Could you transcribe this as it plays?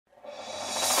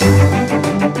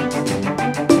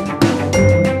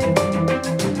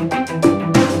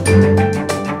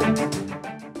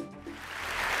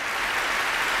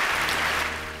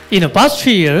In the past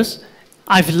 3 years,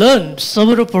 I've learned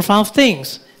several profound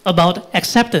things about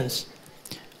acceptance.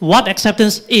 What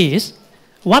acceptance is,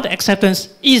 what acceptance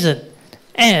isn't,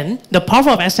 and the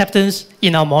power of acceptance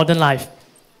in our modern life.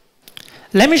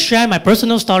 Let me share my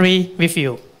personal story with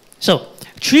you. So,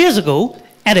 3 years ago,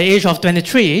 at the age of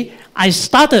 23, I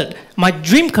started my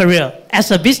dream career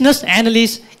as a business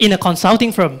analyst in a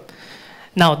consulting firm.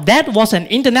 Now, that was an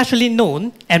internationally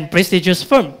known and prestigious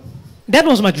firm. That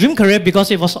was my dream career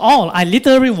because it was all I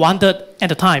literally wanted at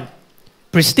the time.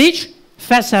 Prestige,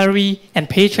 fat salary, and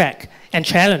paycheck, and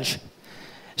challenge.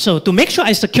 So to make sure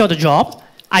I secured the job,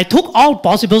 I took all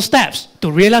possible steps to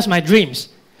realize my dreams.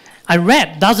 I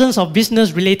read dozens of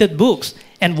business-related books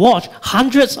and watched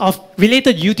hundreds of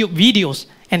related YouTube videos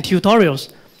and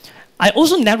tutorials. I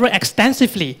also networked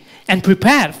extensively and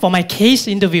prepared for my case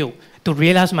interview to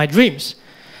realize my dreams.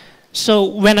 So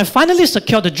when I finally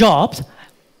secured the job,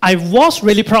 I was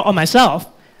really proud of myself.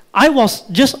 I was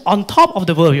just on top of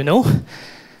the world, you know.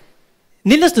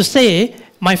 Needless to say,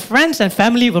 my friends and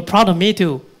family were proud of me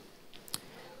too.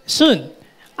 Soon,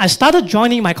 I started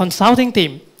joining my consulting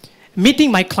team,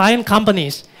 meeting my client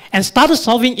companies, and started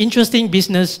solving interesting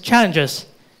business challenges.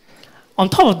 On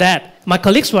top of that, my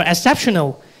colleagues were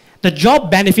exceptional, the job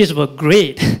benefits were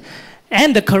great,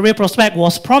 and the career prospect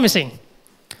was promising.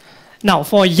 Now,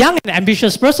 for a young and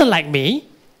ambitious person like me,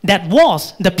 that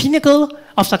was the pinnacle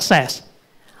of success.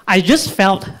 I just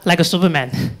felt like a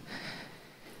Superman.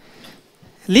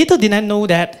 Little did I know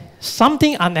that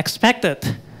something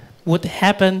unexpected would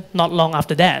happen not long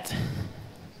after that.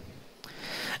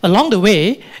 Along the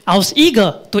way, I was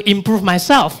eager to improve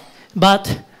myself,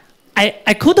 but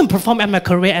I couldn't perform at my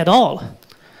career at all.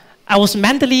 I was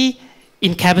mentally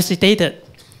incapacitated.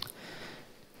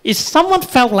 It somewhat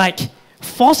felt like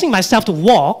forcing myself to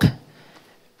walk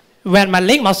when my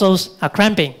leg muscles are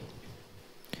cramping.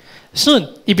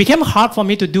 Soon, it became hard for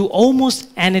me to do almost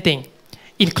anything,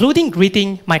 including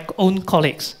greeting my own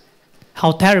colleagues.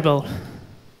 How terrible.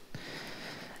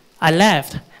 I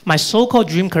left my so-called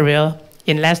dream career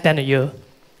in less than a year.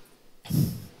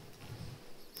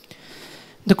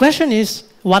 The question is,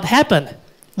 what happened?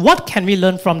 What can we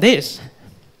learn from this?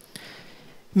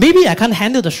 Maybe I can't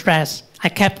handle the stress, I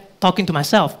kept talking to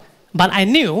myself. But I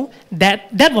knew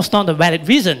that that was not a valid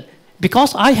reason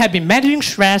because I had been managing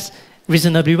stress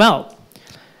reasonably well.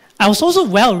 I was also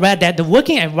well aware that the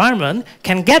working environment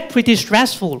can get pretty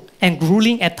stressful and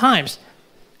grueling at times.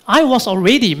 I was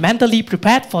already mentally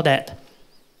prepared for that.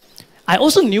 I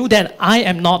also knew that I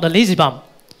am not a lazy bum.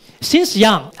 Since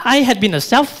young, I had been a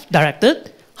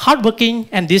self-directed, hardworking,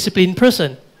 and disciplined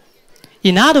person.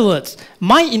 In other words,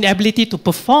 my inability to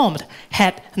perform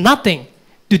had nothing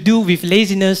to do with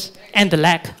laziness and the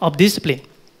lack of discipline.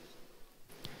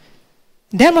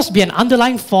 There must be an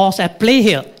underlying force at play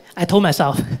here, I told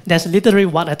myself. That's literally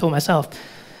what I told myself.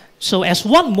 So as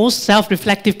what most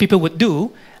self-reflective people would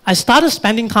do, I started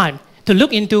spending time to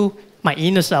look into my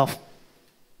inner self.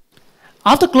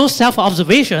 After close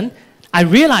self-observation, I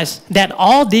realized that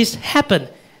all this happened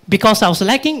because I was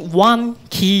lacking one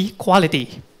key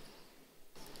quality: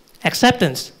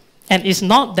 acceptance. And it's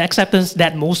not the acceptance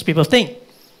that most people think.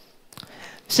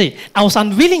 See, I was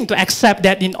unwilling to accept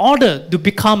that in order to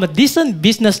become a decent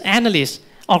business analyst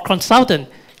or consultant,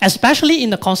 especially in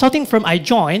the consulting firm I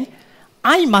joined,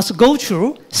 I must go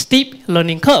through a steep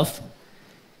learning curve.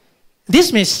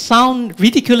 This may sound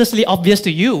ridiculously obvious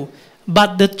to you,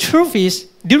 but the truth is,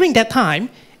 during that time,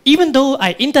 even though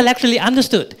I intellectually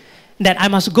understood that I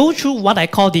must go through what I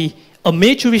call the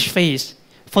amateurish phase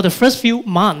for the first few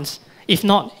months, if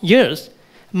not years,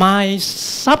 my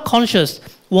subconscious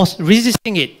was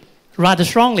resisting it rather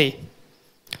strongly.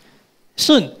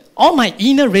 Soon, all my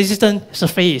inner resistance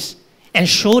surfaced and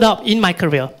showed up in my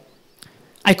career.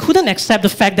 I couldn't accept the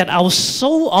fact that I was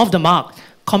so off the mark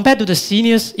compared to the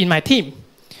seniors in my team.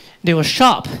 They were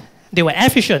sharp, they were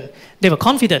efficient, they were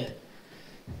confident.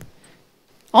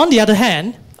 On the other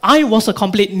hand, I was a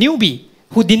complete newbie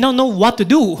who did not know what to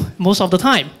do most of the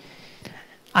time.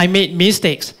 I made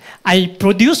mistakes. I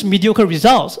produced mediocre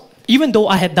results, even though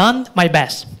I had done my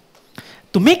best.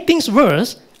 To make things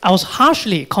worse, I was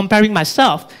harshly comparing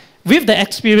myself with the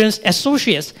experienced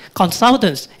associates,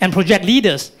 consultants, and project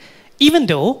leaders, even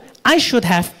though I should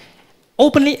have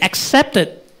openly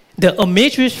accepted the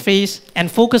amateurish phase and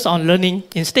focused on learning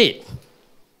instead.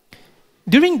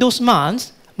 During those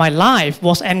months, my life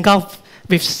was engulfed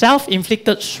with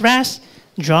self-inflicted stress,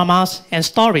 dramas, and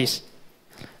stories.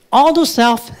 All those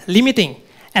self-limiting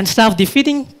and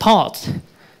self-defeating thoughts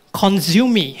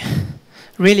consume me,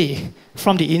 really,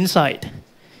 from the inside.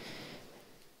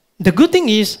 The good thing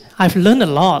is, I've learned a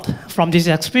lot from this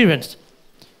experience.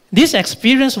 This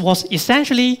experience was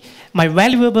essentially my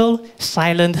valuable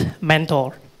silent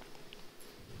mentor.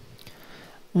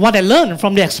 What I learned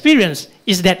from the experience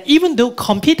is that even though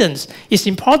competence is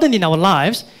important in our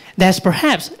lives, there's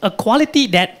perhaps a quality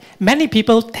that many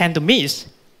people tend to miss: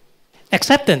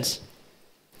 acceptance.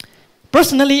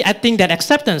 Personally, I think that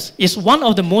acceptance is one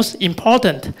of the most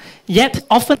important, yet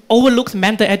often overlooked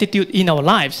mental attitude in our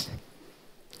lives.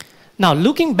 Now,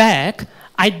 looking back,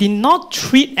 I did not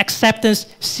treat acceptance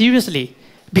seriously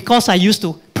because I used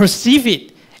to perceive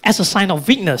it as a sign of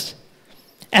weakness,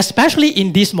 especially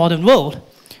in this modern world,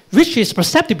 which is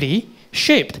perceptibly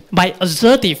shaped by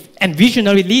assertive and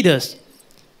visionary leaders.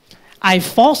 I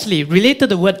falsely related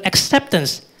the word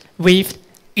acceptance with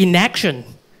inaction,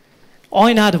 or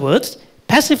in other words,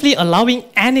 passively allowing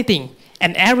anything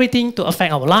and everything to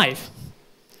affect our life.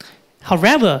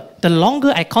 However, the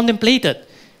longer I contemplated,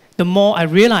 the more I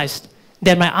realized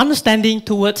that my understanding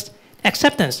towards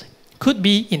acceptance could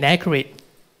be inaccurate.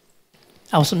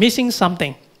 I was missing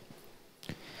something.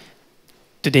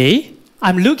 Today,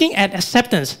 I'm looking at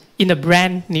acceptance in a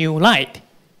brand new light.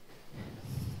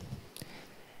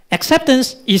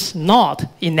 Acceptance is not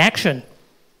inaction.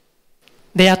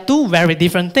 They are two very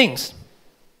different things.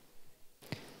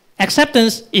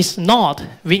 Acceptance is not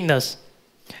weakness.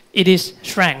 It is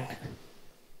strength.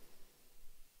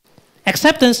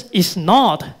 Acceptance is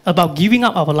not about giving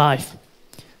up our life.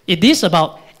 It is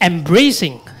about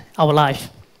embracing our life.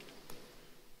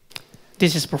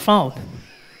 This is profound.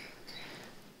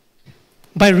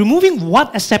 By removing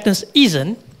what acceptance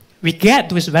isn't, we get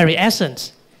to its very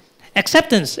essence.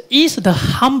 Acceptance is the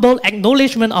humble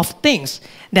acknowledgement of things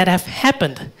that have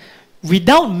happened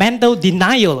without mental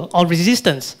denial or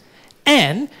resistance,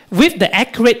 and with the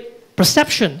accurate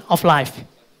perception of life,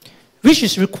 which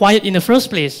is required in the first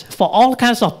place for all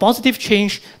kinds of positive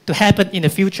change to happen in the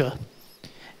future.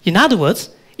 In other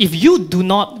words, if you do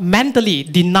not mentally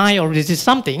deny or resist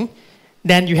something,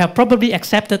 then you have probably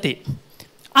accepted it.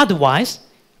 Otherwise,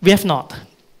 we have not.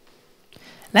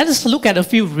 Let us look at a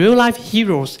few real-life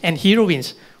heroes and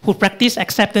heroines who practice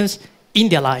acceptance in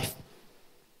their life.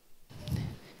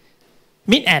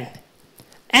 Meet Anne.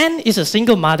 Anne is a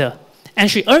single mother, and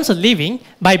she earns a living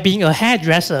by being a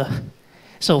hairdresser.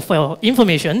 So for your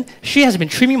information, she has been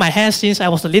trimming my hair since I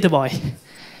was a little boy.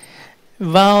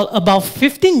 Well, about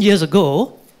 15 years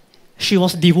ago, she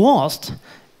was divorced,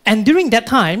 and during that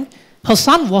time, her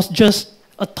son was just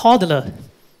a toddler.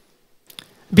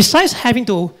 Besides having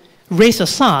to raise a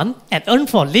son and earn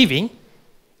for a living,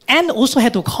 Anne also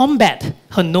had to combat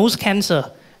her nose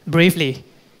cancer bravely.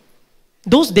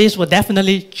 Those days were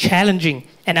definitely challenging,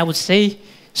 and I would say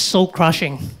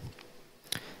soul-crushing.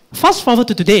 Fast forward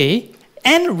to today,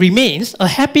 Anne remains a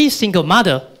happy single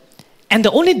mother, and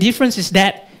the only difference is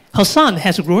that her son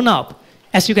has grown up,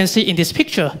 as you can see in this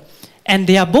picture, and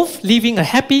they are both living a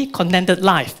happy, contented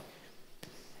life.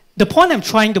 The point I'm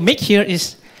trying to make here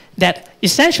is that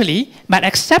essentially, by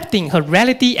accepting her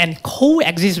reality and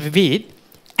coexist with it,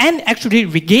 Anne actually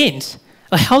regains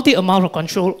a healthy amount of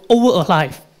control over her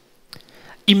life.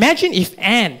 Imagine if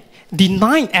Anne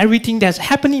denied everything that's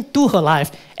happening to her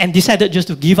life and decided just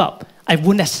to give up. I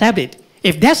wouldn't accept it.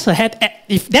 If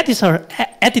that is her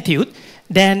attitude,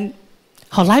 then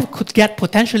her life could get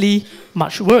potentially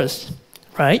much worse,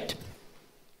 right?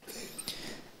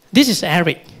 This is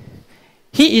Eric.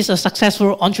 He is a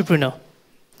successful entrepreneur.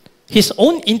 His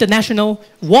own international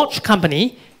watch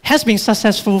company has been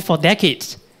successful for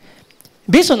decades.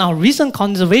 Based on our recent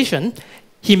conversation,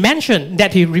 he mentioned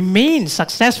that he remains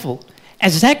successful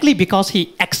exactly because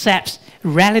he accepts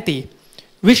reality,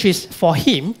 which is, for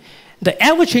him, the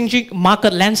ever-changing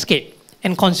market landscape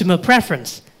and consumer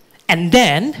preference, and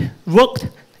then worked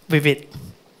with it.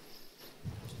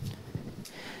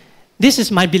 This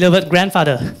is my beloved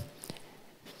grandfather.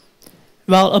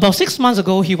 Well, about 6 months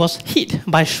ago, he was hit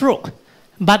by stroke.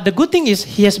 But the good thing is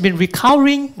he has been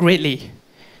recovering greatly.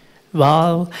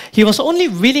 Well, he was only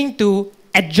willing to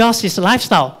adjust his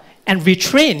lifestyle and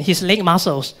retrain his leg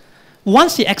muscles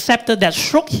once he accepted that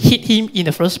stroke hit him in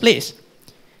the first place.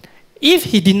 If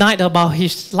he denied about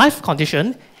his life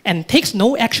condition and takes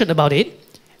no action about it,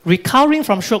 recovering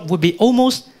from stroke would be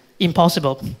almost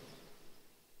impossible.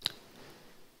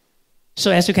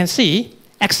 So as you can see,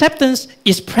 acceptance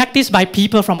is practiced by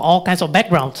people from all kinds of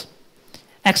backgrounds.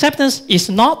 Acceptance is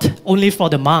not only for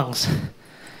the monks.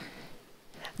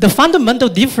 The fundamental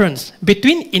difference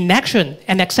between inaction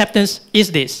and acceptance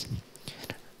is this.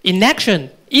 Inaction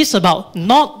is about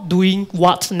not doing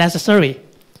what's necessary,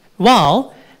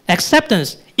 while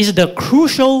acceptance is the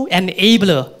crucial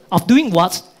enabler of doing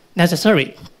what's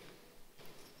necessary.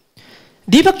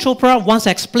 Deepak Chopra once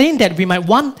explained that we might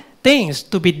want things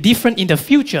to be different in the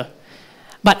future.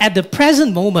 But at the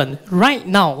present moment, right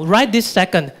now, right this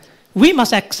second, we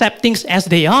must accept things as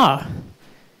they are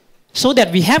so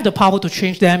that we have the power to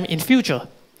change them in future.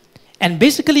 And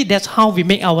basically, that's how we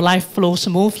make our life flow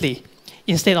smoothly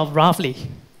instead of roughly.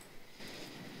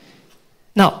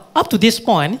 Now, up to this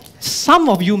point, some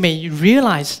of you may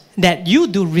realize that you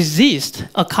do resist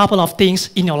a couple of things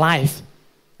in your life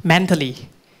mentally.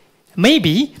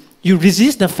 Maybe you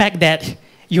resist the fact that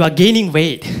you are gaining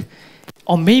weight,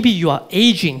 or maybe you are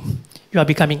aging, you are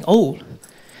becoming old.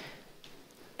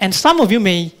 And some of you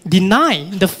may deny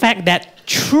the fact that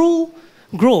true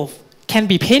growth can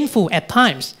be painful at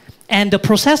times, and the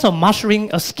process of mastering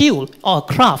a skill or a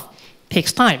craft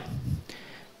takes time.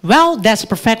 Well, that's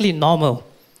perfectly normal.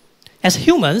 As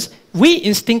humans, we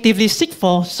instinctively seek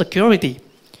for security.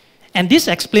 And this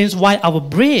explains why our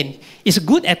brain is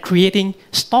good at creating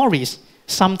stories,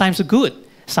 sometimes good,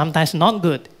 sometimes not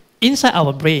good, inside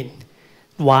our brain.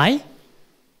 Why?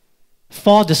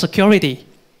 For the security.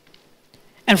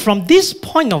 And from this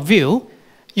point of view,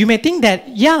 you may think that,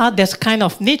 yeah, that's kind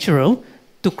of natural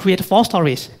to create false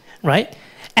stories, right?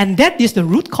 And that is the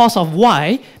root cause of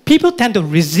why people tend to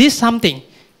resist something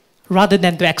rather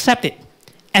than to accept it.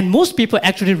 And most people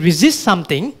actually resist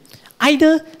something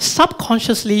either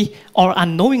subconsciously or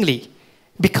unknowingly,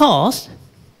 because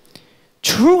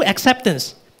true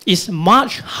acceptance is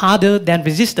much harder than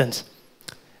resistance.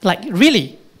 Like,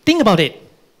 really, think about it.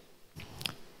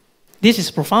 This is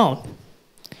profound.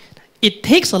 It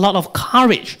takes a lot of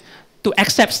courage to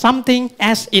accept something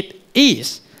as it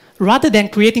is, rather than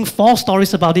creating false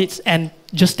stories about it and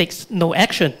just takes no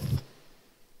action.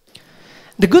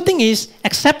 The good thing is,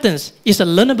 acceptance is a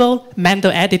learnable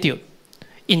mental attitude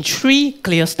in 3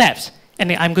 clear steps,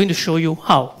 and I'm going to show you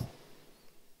how.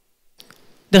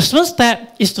 The first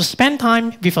step is to spend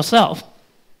time with yourself.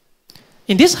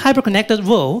 In this hyper-connected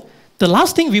world, the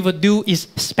last thing we would do is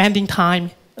spending time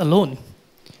alone.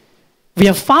 We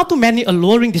have far too many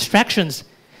alluring distractions.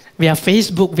 We have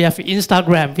Facebook, we have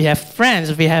Instagram, we have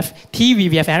friends, we have TV,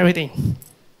 we have everything.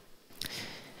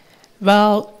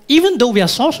 Well, even though we are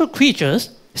social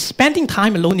creatures, spending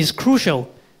time alone is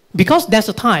crucial, because that's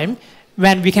a time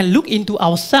when we can look into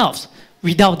ourselves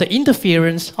without the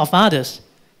interference of others.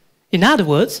 In other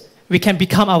words, we can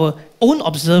become our own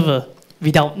observer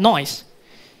without noise.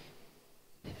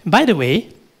 By the way,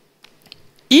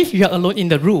 if you are alone in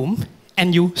the room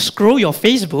and you scroll your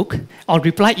Facebook or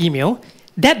reply email,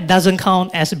 that doesn't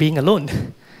count as being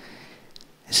alone.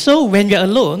 So when you're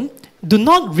alone, do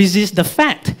not resist the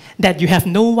fact that you have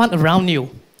no one around you.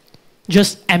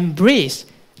 Just embrace,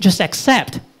 just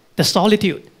accept the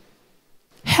solitude.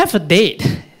 Have a date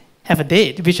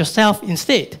with yourself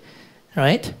instead,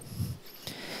 right?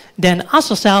 Then ask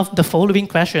yourself the following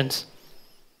questions.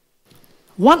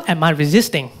 What am I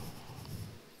resisting?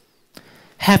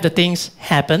 Have the things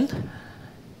happened?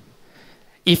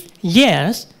 If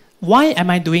yes, why am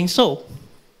I doing so?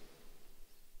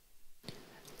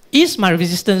 Is my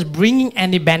resistance bringing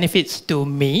any benefits to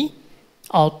me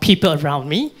or people around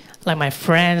me, like my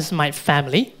friends, my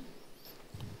family?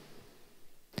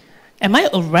 Am I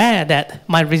aware that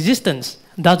my resistance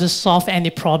doesn't solve any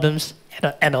problems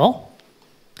at all?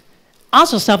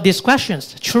 Ask yourself these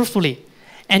questions truthfully,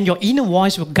 and your inner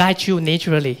voice will guide you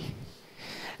naturally.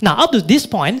 Now, up to this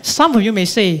point, some of you may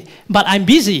say, but I'm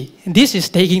busy, this is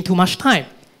taking too much time.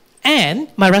 And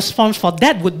my response for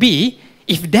that would be,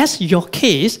 if that's your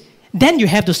case, then you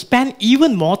have to spend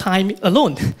even more time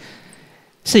alone.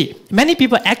 See, many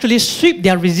people actually sweep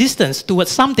their resistance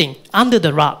towards something under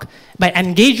the rug by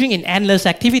engaging in endless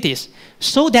activities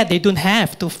so that they don't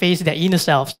have to face their inner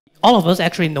selves. All of us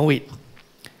actually know it.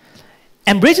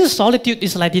 Embracing solitude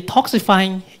is like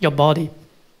detoxifying your body.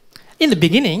 In the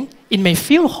beginning, it may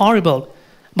feel horrible,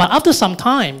 but after some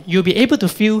time, you'll be able to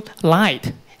feel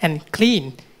light and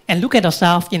clean and look at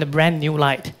yourself in a brand new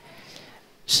light.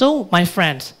 So, my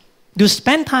friends, do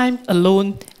spend time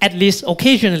alone at least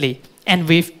occasionally and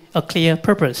with a clear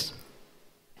purpose.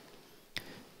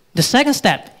 The second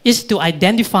step is to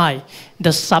identify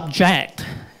the subject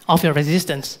of your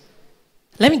resistance.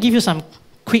 Let me give you some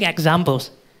quick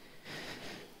examples.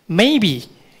 Maybe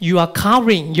you are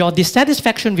covering your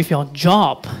dissatisfaction with your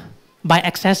job by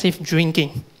excessive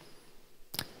drinking.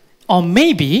 Or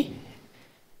maybe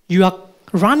you are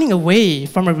running away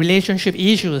from a relationship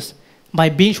issues by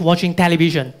binge watching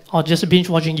television or just binge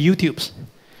watching YouTubes.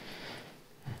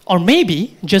 Or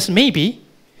maybe, just maybe,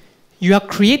 you are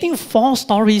creating false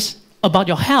stories about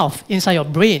your health inside your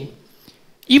brain,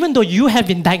 even though you have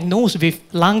been diagnosed with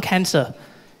lung cancer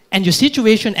and your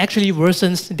situation actually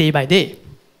worsens day by day.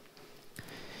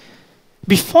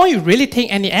 Before you really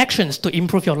take any actions to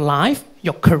improve your life,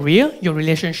 your career, your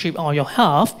relationship, or your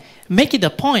health, make it a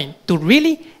point to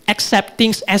really accept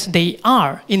things as they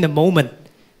are in the moment,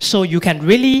 so you can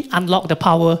really unlock the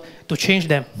power to change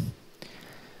them.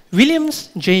 William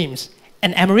James,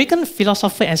 an American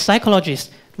philosopher and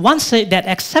psychologist, once said that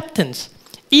acceptance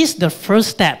is the first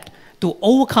step to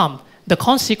overcome the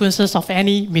consequences of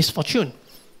any misfortune.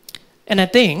 And I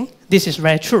think this is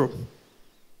very true.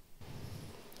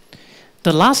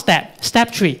 The last step,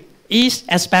 step 3, is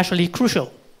especially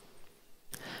crucial.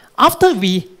 After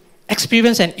we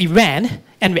experience an event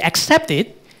and we accept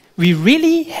it, we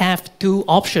really have two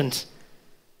options.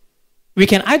 We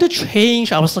can either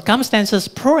change our circumstances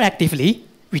proactively,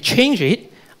 we change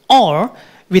it, or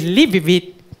we live with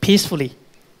it peacefully,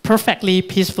 perfectly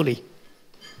peacefully.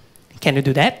 Can you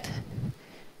do that?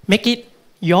 Make it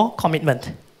your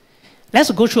commitment. Let's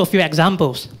go through a few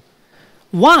examples.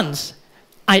 Once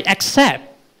I accept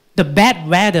the bad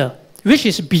weather, which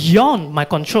is beyond my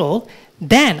control,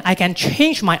 then I can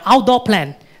change my outdoor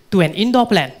plan to an indoor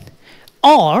plan,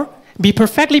 or be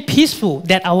perfectly peaceful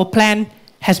that our plan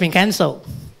has been cancelled.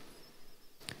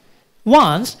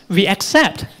 Once we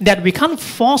accept that we can't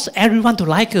force everyone to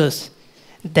like us,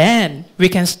 then we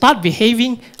can start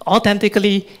behaving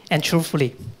authentically and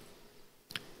truthfully.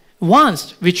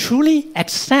 Once we truly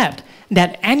accept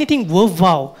that anything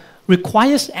worthwhile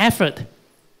requires effort,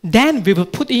 then we will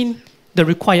put in the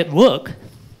required work.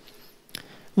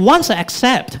 Once I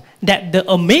accept that the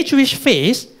amateurish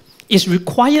phase is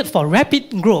required for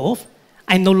rapid growth,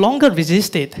 I no longer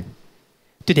resist it.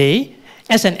 Today,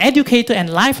 as an educator and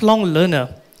lifelong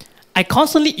learner, I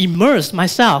constantly immerse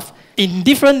myself in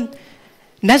different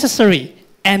necessary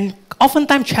and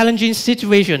oftentimes challenging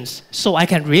situations so I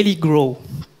can really grow.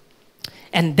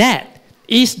 And that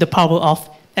is the power of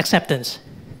acceptance.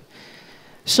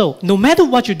 So, no matter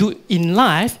what you do in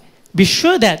life, be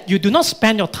sure that you do not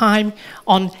spend your time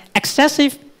on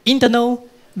excessive internal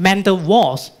mental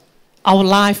wars. Our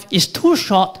life is too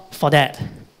short for that.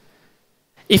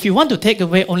 If you want to take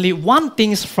away only one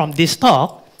thing from this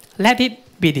talk, let it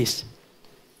be this.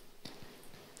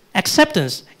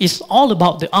 Acceptance is all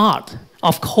about the art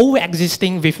of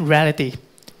coexisting with reality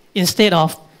instead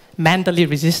of mentally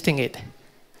resisting it.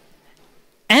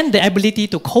 And the ability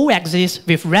to coexist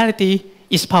with reality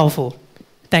is powerful.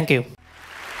 Thank you.